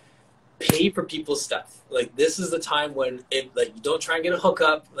free. Pay for people's stuff. Like, this is the time when you don't try and get a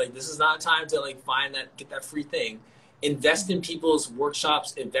hookup. Like, this is not a time to get that free thing. Invest in people's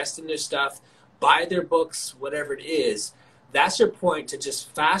workshops, invest in their stuff, buy their books, whatever it is. That's your point, to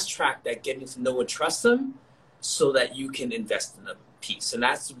just fast track that, getting to know and trust them so that you can invest in a piece. And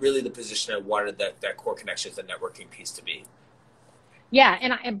that's really the position I wanted that core connections and networking piece to be. Yeah,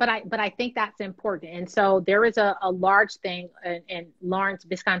 but I think that's important. And so there is a large thing, and Lawrence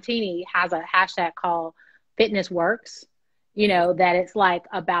Biscontini has a hashtag called Fitness Works, you know, that it's like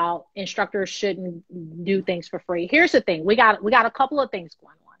about instructors shouldn't do things for free. Here's the thing. We got a couple of things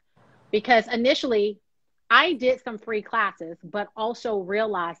going on, because initially I did some free classes, but also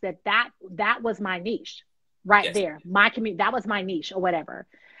realized that was my niche right there. My community, that was my niche or whatever.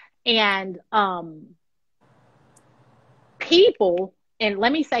 And people, and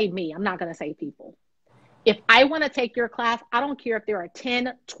let me say me, I'm not going to say people. If I want to take your class, I don't care if there are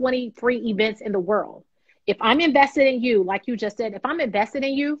 10, 20 free events in the world. If I'm invested in you, like you just said, if I'm invested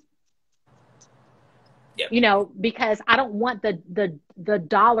in you, Yep. You know, because I don't want the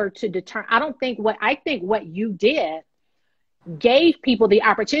dollar to determine. I think what you did gave people the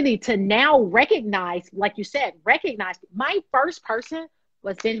opportunity to now recognize, like you said, recognize. My first person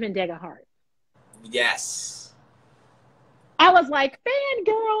was Benjamin Degenhart. Yes. I was like,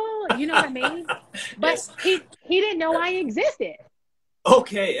 fangirl, you know what I mean? But Yes. he didn't know I existed.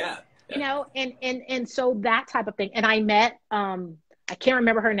 Okay, yeah. You know, and so that type of thing. And I met I can't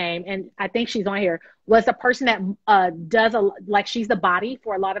remember her name, and I think she's on here, was a person that does like, she's the body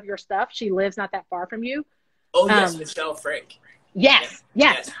for a lot of your stuff. She lives not that far from you. Oh yes, Michelle Frank. Yes.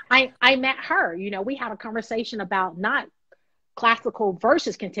 I met her. You know, we had a conversation about not classical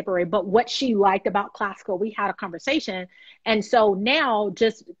versus contemporary, but what she liked about classical. We had a conversation. And so now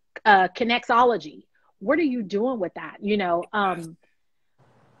just connexology. What are you doing with that? You know,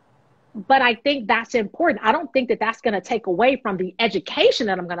 but I think that's important. I don't think that that's going to take away from the education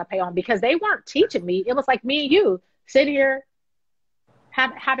that I'm going to pay on, because they weren't teaching me. It was like me and you sitting here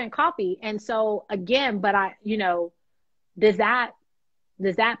having coffee. And so again, but you know, does that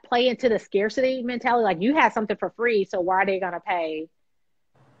play into the scarcity mentality? Like, you had something for free, so why are they going to pay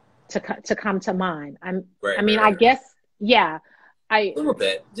to come to mine? I guess, yeah. A little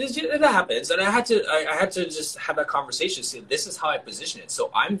bit. That happens. And I had to just have that conversation. See, this is how I position it.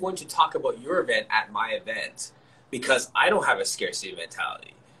 So I'm going to talk about your event at my event because I don't have a scarcity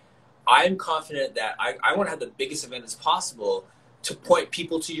mentality. I'm confident that I want to have the biggest event as possible to point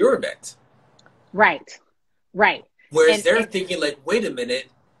people to your event. Right. Whereas they're thinking like, wait a minute,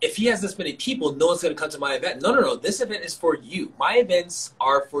 if he has this many people, no one's going to come to my event. No. This event is for you. My events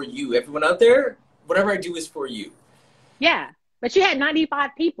are for you. Everyone out there, whatever I do is for you. Yeah. But you had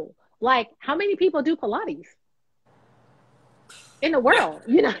 95 people. Like, how many people do Pilates in the world?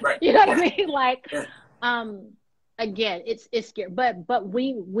 Yeah. You know, right. You know what I mean? Like, again, it's scary, but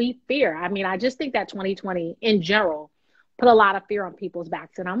we fear. I mean, I just think that 2020 in general put a lot of fear on people's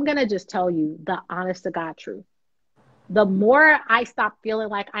backs. And I'm going to just tell you the honest to God truth. The more I stopped feeling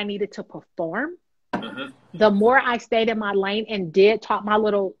like I needed to perform, the more I stayed in my lane and taught my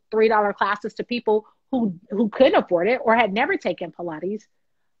little $3 classes to people who couldn't afford it or had never taken Pilates,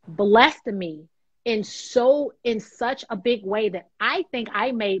 blessed me in such a big way that I think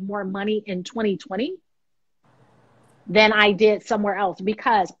I made more money in 2020 than I did somewhere else,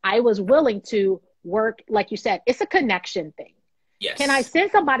 because I was willing to work. Like you said, it's a connection thing. Yes. Can I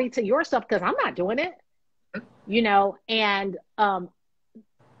send somebody to your stuff? Because I'm not doing it, you know? And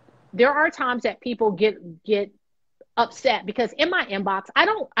there are times that people get upset because in my inbox, I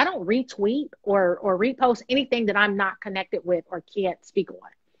don't retweet or repost anything that I'm not connected with or can't speak on.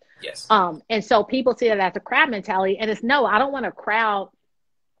 Yes. And so people see that as a crowd mentality, and it's no, I don't want to crowd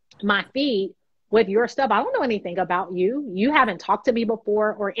my feed with your stuff. I don't know anything about you. You haven't talked to me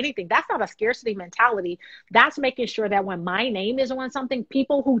before or anything. That's not a scarcity mentality. That's making sure that when my name is on something,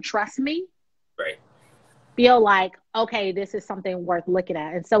 people who trust me feel like, okay, this is something worth looking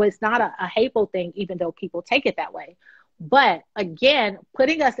at. And so it's not a hateful thing, even though people take it that way. But again,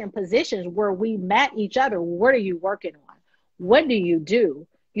 putting us in positions where we met each other. What are you working on? What do you do?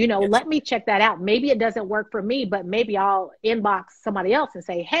 You know, let me check that out. Maybe it doesn't work for me, but maybe I'll inbox somebody else and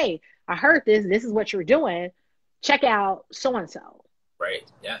say, hey, I heard this. This is what you're doing. Check out so-and-so. Right.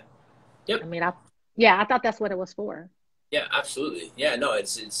 Yeah. Yep. I mean, I thought that's what it was for. Yeah, absolutely. Yeah, no,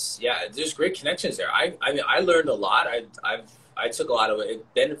 it's there's great connections there. I mean, I learned a lot. I took a lot of it.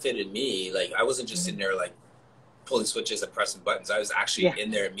 It benefited me. Like, I wasn't just sitting there like pulling switches and pressing buttons. I was actually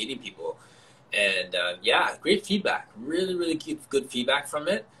in there meeting people. And great feedback. Really, really good feedback from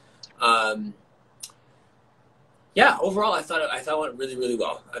it. Overall, I thought it went really, really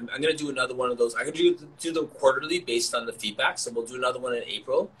well. I'm going to do another one of those. I'm going to do them quarterly based on the feedback. So we'll do another one in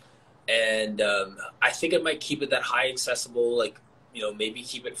April. And I think I might keep it that high accessible, like, you know, maybe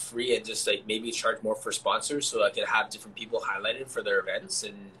keep it free and just like maybe charge more for sponsors so I can have different people highlighted for their events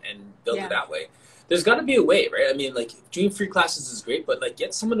and build it that way. There's got to be a way, right? I mean, like, doing free classes is great, but like,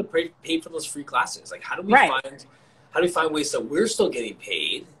 get someone to pay for those free classes. Like, how do we find ways that we're still getting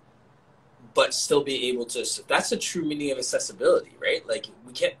paid, but still be able to? That's the true meaning of accessibility, right? Like,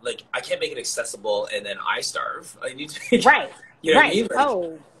 I can't make it accessible and then I starve. I need to make right. You know what I mean?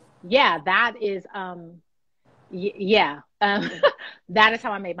 Like, yeah, that is that is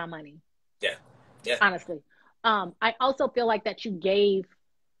how I made my money. Yeah. Honestly, I also feel like that you gave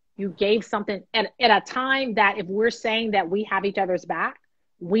something at a time that if we're saying that we have each other's back,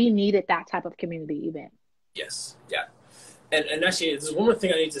 we needed that type of community event. Yes. Yeah. And actually, there's one more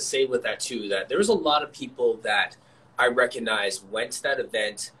thing I need to say with that too, that there was a lot of people that I recognize went to that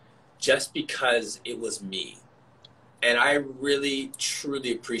event just because it was me. And I really,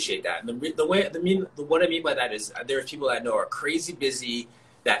 truly appreciate that. And what I mean by that is there are people that I know are crazy busy.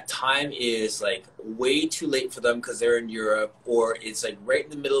 That time is like way too late for them because they're in Europe, or it's like right in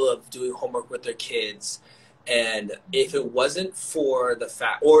the middle of doing homework with their kids. And if it wasn't for the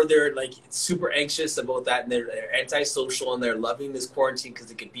fact, or they're like super anxious about that, and they're antisocial and they're loving this quarantine because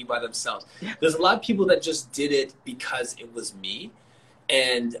they can be by themselves. There's a lot of people that just did it because it was me.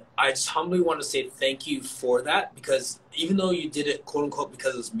 And I just humbly want to say thank you for that, because even though you did it, quote unquote,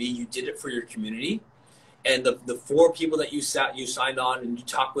 because it was me, you did it for your community. And the 4 people that you signed on and you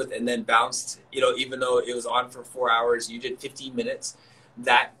talked with and then bounced, you know, even though it was on for 4 hours, you did 15 minutes.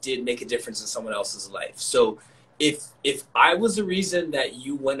 That did make a difference in someone else's life. So if I was the reason that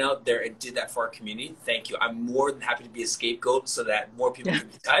you went out there and did that for our community, thank you. I'm more than happy to be a scapegoat so that more people can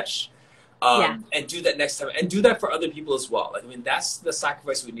be touched. And do that next time, and do that for other people as well. Like, I mean, that's the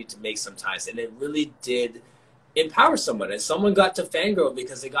sacrifice we need to make sometimes. And it really did empower someone. And someone got to fangirl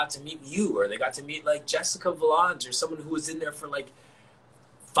because they got to meet you, or they got to meet like Jessica Valange, or someone who was in there for like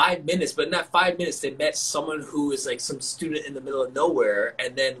 5 minutes. But in that 5 minutes, they met someone who is like some student in the middle of nowhere.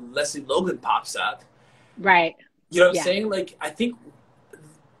 And then Leslie Logan pops up. Right. You know what I'm saying? Like, I think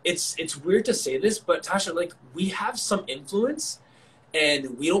it's weird to say this, but Tasha, like, we have some influence.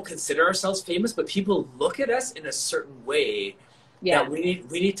 And we don't consider ourselves famous, but people look at us in a certain way that we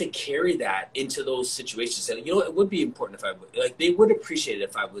need to carry that into those situations. And, you know, it would be important if like, they would appreciate it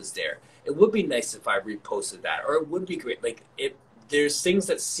if I was there. It would be nice if I reposted that, or it would be great. Like, there's things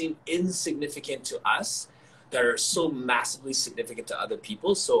that seem insignificant to us that are so massively significant to other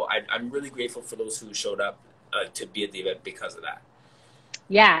people. So I'm really grateful for those who showed up to be at the event because of that.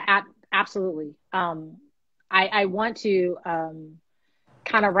 Yeah, absolutely. I want to,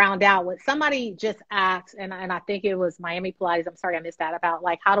 kind of round out what somebody just asked, and I think it was Miami Pilates, I'm sorry I missed that, about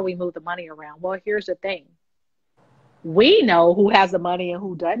like, how do we move the money around? Well, here's the thing. We know who has the money and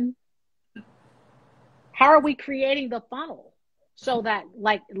who doesn't. How are we creating the funnel so that,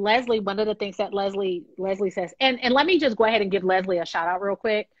 like Leslie, one of the things that Leslie says, and let me just go ahead and give Leslie a shout out real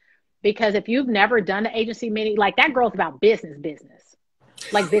quick, because if you've never done the agency meeting, like, that girl's about business.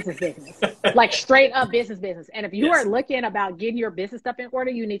 Like business, like straight up business. And if you are looking about getting your business stuff in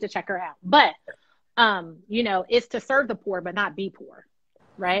order, you need to check her out. But, you know, it's to serve the poor, but not be poor.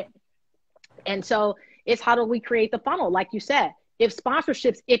 Right. And so it's, how do we create the funnel? Like you said, if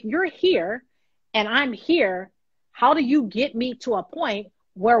sponsorships, if you're here and I'm here, how do you get me to a point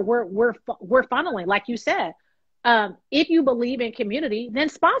where we're funneling? Like you said, if you believe in community, then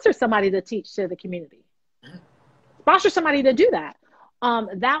sponsor somebody to teach to the community. Sponsor somebody to do that.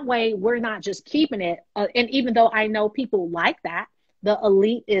 That way we're not just keeping it. And even though I know people like that, the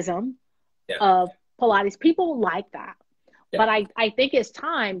elitism of Pilates, people like that. But I think it's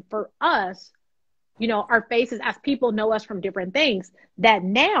time for us, you know, our faces, as people know us from different things, that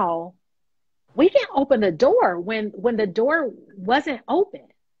now we can open the door when the door wasn't open.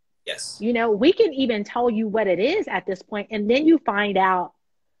 Yes. You know, we can even tell you what it is at this point, and then you find out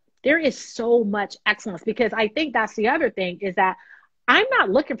there is so much excellence. Because I think that's the other thing, is that I'm not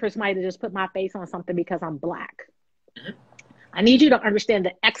looking for somebody to just put my face on something because I'm Black. Mm-hmm. I need you to understand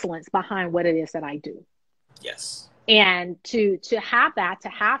the excellence behind what it is that I do. Yes. And to have that, to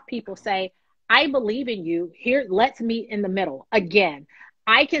have people say, I believe in you. Here, let's meet in the middle. Again,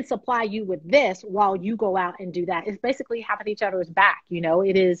 I can supply you with this while you go out and do that. It's basically having each other's back. You know,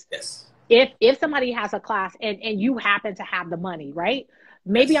 it is. Yes. If somebody has a class and you happen to have the money, right?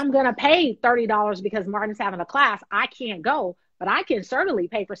 Maybe I'm going to pay $30 because Martin's having a class. I can't go, but I can certainly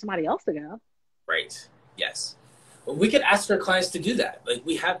pay for somebody else to go. Right. Yes. Well, we could ask our clients to do that. Like,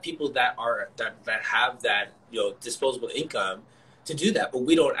 we have people that have that, you know, disposable income to do that, but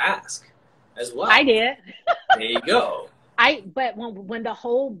we don't ask as well. I did. There you go. But when the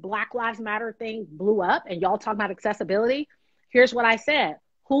whole Black Lives Matter thing blew up and y'all talking about accessibility, here's what I said.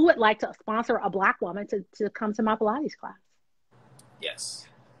 Who would like to sponsor a Black woman to come to my Pilates class? Yes.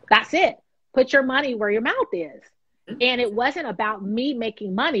 That's it. Put your money where your mouth is. And it wasn't about me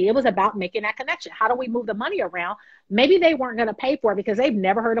making money. It was about making that connection. How do we move the money around? Maybe they weren't going to pay for it because they've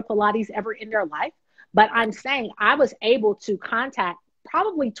never heard of Pilates ever in their life. But I'm saying I was able to contact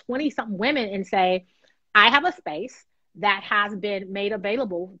probably 20-something women and say, I have a space that has been made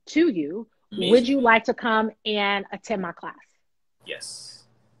available to you. Amazing. Would you like to come and attend my class? Yes.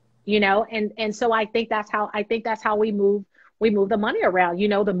 You know, and so I think that's how we move the money around. You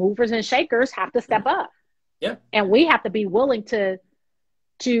know, the movers and shakers have to step up. Yeah. And we have to be willing to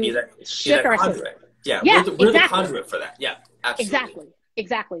shift ourselves. Yeah. We're exactly. The conduit for that. Yeah. Absolutely.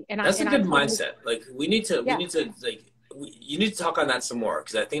 Exactly. And that's a good mindset. Like, you need to talk on that some more,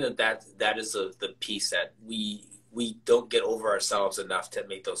 because I think that is the piece that we we don't get over ourselves enough to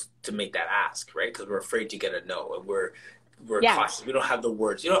make that ask, right? Because we're afraid to get a no, and we're cautious. We don't have the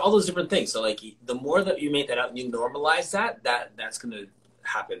words, all those different things. So like the more that you make that out and you normalize that's going to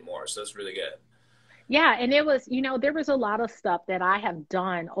happen more. So it's really good. Yeah. And it was, there was a lot of stuff that I have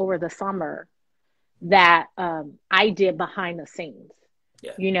done over the summer that I did behind the scenes,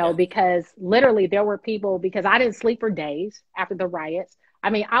 because literally there were people, because I didn't sleep for days after the riots. I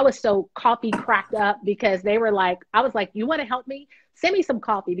mean, I was so coffee cracked up because they were like, I was like, you want to help me? Send me some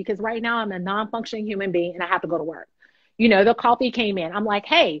coffee, because right now I'm a non-functioning human being and I have to go to work. The coffee came in. I'm like,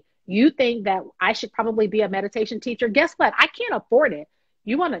 hey, you think that I should probably be a meditation teacher? Guess what? I can't afford it.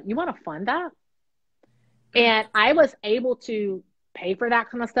 You want to fund that? And I was able to pay for that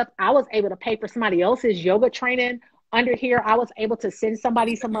kind of stuff. I was able to pay for somebody else's yoga training under here. I was able to send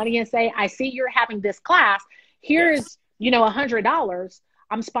somebody some money and say, I see you're having this class. Here's, $100.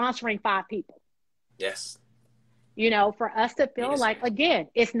 I'm sponsoring 5 people. Yes. For us to feel like, again,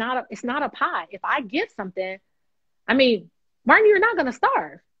 it's not a pie. If I give something, I mean, Martin, you're not going to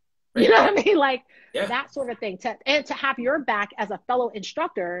starve. Right. You know what I mean? Like that sort of thing. And to have your back as a fellow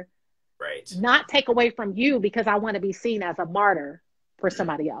instructor, right? Not take away from you because I want to be seen as a martyr for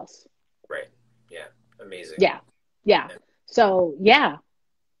somebody else. Right. Yeah. Amazing. Yeah. So yeah.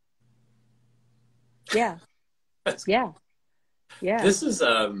 This is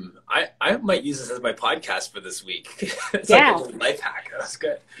I might use this as my podcast for this week. It's like a little life hack. That's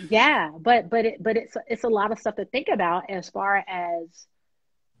good. Yeah, but it's a lot of stuff to think about as far as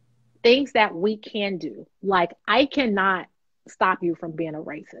things that we can do. Like, I cannot stop you from being a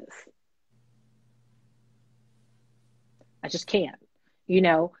racist. I just can't.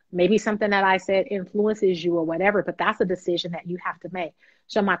 Maybe something that I said influences you or whatever, but that's a decision that you have to make.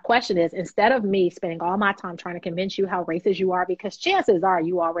 So my question is, instead of me spending all my time trying to convince you how racist you are, because chances are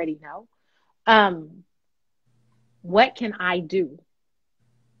you already know, what can I do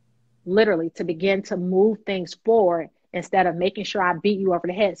literally to begin to move things forward instead of making sure I beat you over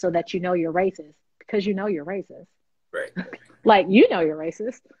the head so that you're racist, because you're racist. Right. Like, you're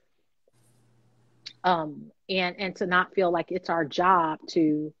racist. And to not feel like it's our job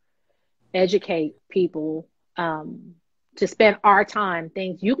to educate people, to spend our time,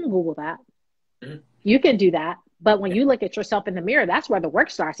 things, you can Google that. Mm-hmm. You can do that. But when you look at yourself in the mirror, that's where the work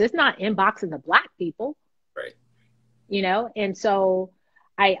starts. It's not inboxing the Black people. Right. And so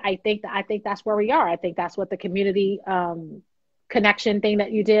I think that's where we are. I think that's what the community connection thing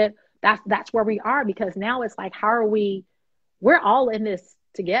that you did, that's where we are, because now it's like, we're all in this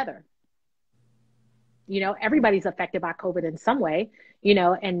together. Everybody's affected by COVID in some way,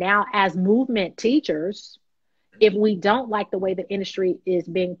 and now as movement teachers, if we don't like the way the industry is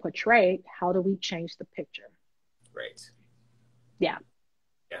being portrayed, how do we change the picture? Right. Yeah.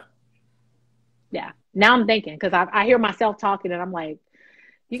 Now I'm thinking, because I hear myself talking and I'm like,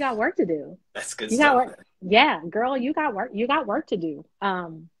 you got work to do. That's good stuff. Yeah, girl, you got work to do.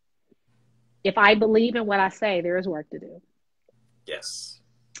 If I believe in what I say, there is work to do. Yes.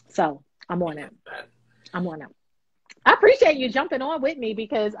 So I'm on it. I appreciate you jumping on with me,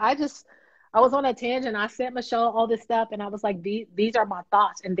 because I was on a tangent. I sent Michelle all this stuff and I was like, these are my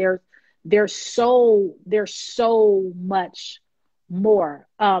thoughts. And there's so much more.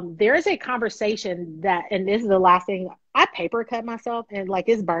 There is a conversation and this is the last thing, I paper cut myself and like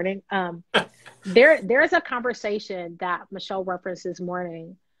it's burning. There's a conversation that Michelle referenced this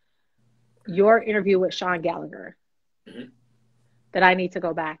morning, your interview with Sean Gallagher, mm-hmm. that I need to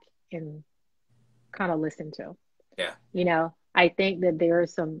go back and kind of listen to. Yeah. I think that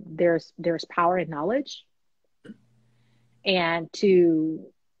there's power in knowledge, and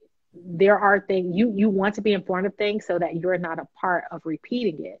there are things you want to be informed of things so that you're not a part of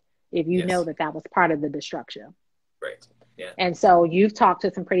repeating it if you know that was part of the destruction. Right. Yeah. And so you've talked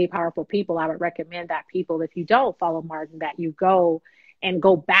to some pretty powerful people. I would recommend that people, if you don't follow Martin, that you go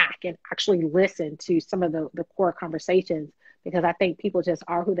back and actually listen to some of the core conversations, because I think people just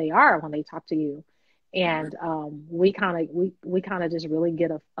are who they are when they talk to you. And we kind of just really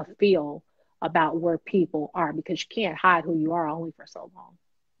get a feel about where people are, because you can't hide who you are only for so long.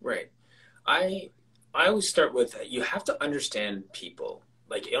 Right. I always start with, you have to understand people.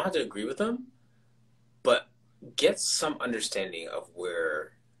 Like, you don't have to agree with them, but get some understanding of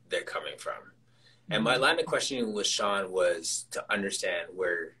where they're coming from. Mm-hmm. And my line of questioning with Sean was to understand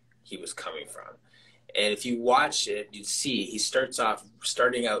where he was coming from. And if you watch it, you'd see he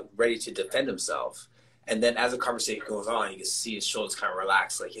starting out ready to defend himself. And then as the conversation goes on, you can see his shoulders kind of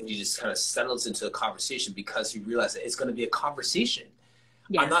relax, and he just kind of settles into the conversation because he realized that it's going to be a conversation.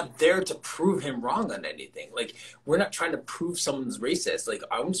 I'm not there to prove him wrong on anything. Like, we're not trying to prove someone's racist. Like,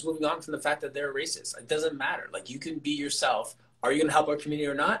 I'm just moving on from the fact that they're racist. It doesn't matter. Like, you can be yourself. Are you going to help our community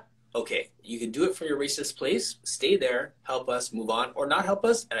or not? Okay, you can do it from your racist place. Stay there, help us, move on, or not help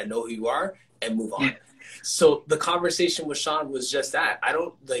us, and I know who you are, and move on. So the conversation with Sean was just that. I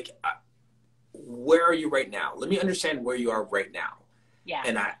don't, like, where are you right now? Let me understand where you are right now. Yeah.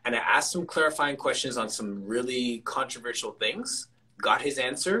 And I asked some clarifying questions on some really controversial things, got his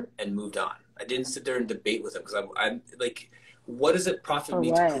answer, and moved on. I didn't sit there and debate with him because I'm like, what does it profit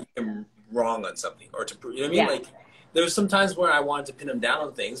me to prove him wrong on something, or to prove, you know what I mean? Like, there was some times where I wanted to pin him down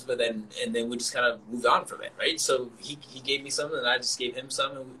on things, but then we just kind of moved on from it, right? So he gave me some, and I just gave him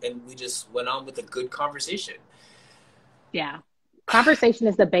some, and we just went on with a good conversation. Yeah. Conversation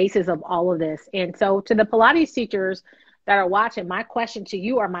is the basis of all of this. And so to the Pilates teachers that are watching, my question to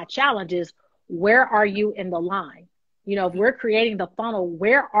you, or my challenge is, where are you in the line? You know, if we're creating the funnel,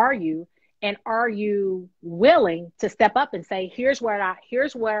 where are you? And are you willing to step up and say, here's where I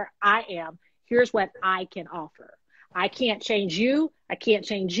am. Here's what I can offer. I can't change you. I can't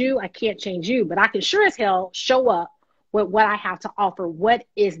change you. I can't change you, but I can sure as hell show up with what I have to offer. What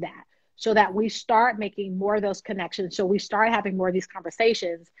is that? So that we start making more of those connections. So we start having more of these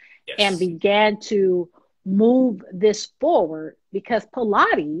conversations and begin to move this forward, because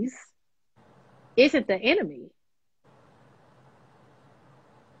Pilates isn't the enemy.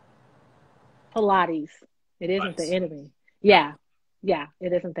 Pilates, it isn't the enemy. Yeah. Yeah,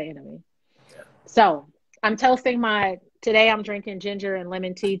 it isn't the enemy. Yeah. So I'm toasting today I'm drinking ginger and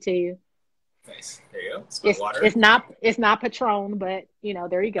lemon tea. Nice. There you go. Water. It's not Patron, but you know,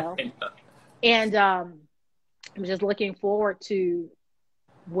 there you go. And I'm just looking forward to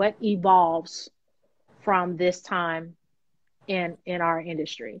what evolves from this time in our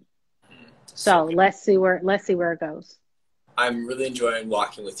industry. So let's see where it goes. I'm really enjoying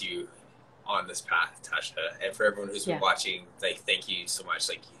walking with you on this path, Tasha, and for everyone who's been watching, like, thank you so much.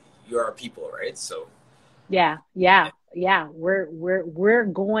 Like, you're our people, right? So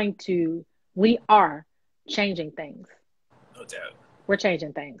we are changing things. No doubt. We're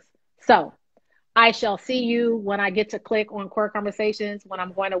changing things. So I shall see you when I get to click on Core Conversations when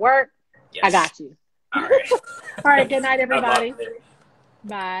I'm going to work. Yes. I got you. All right. All right. Good night, everybody.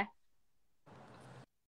 Bye.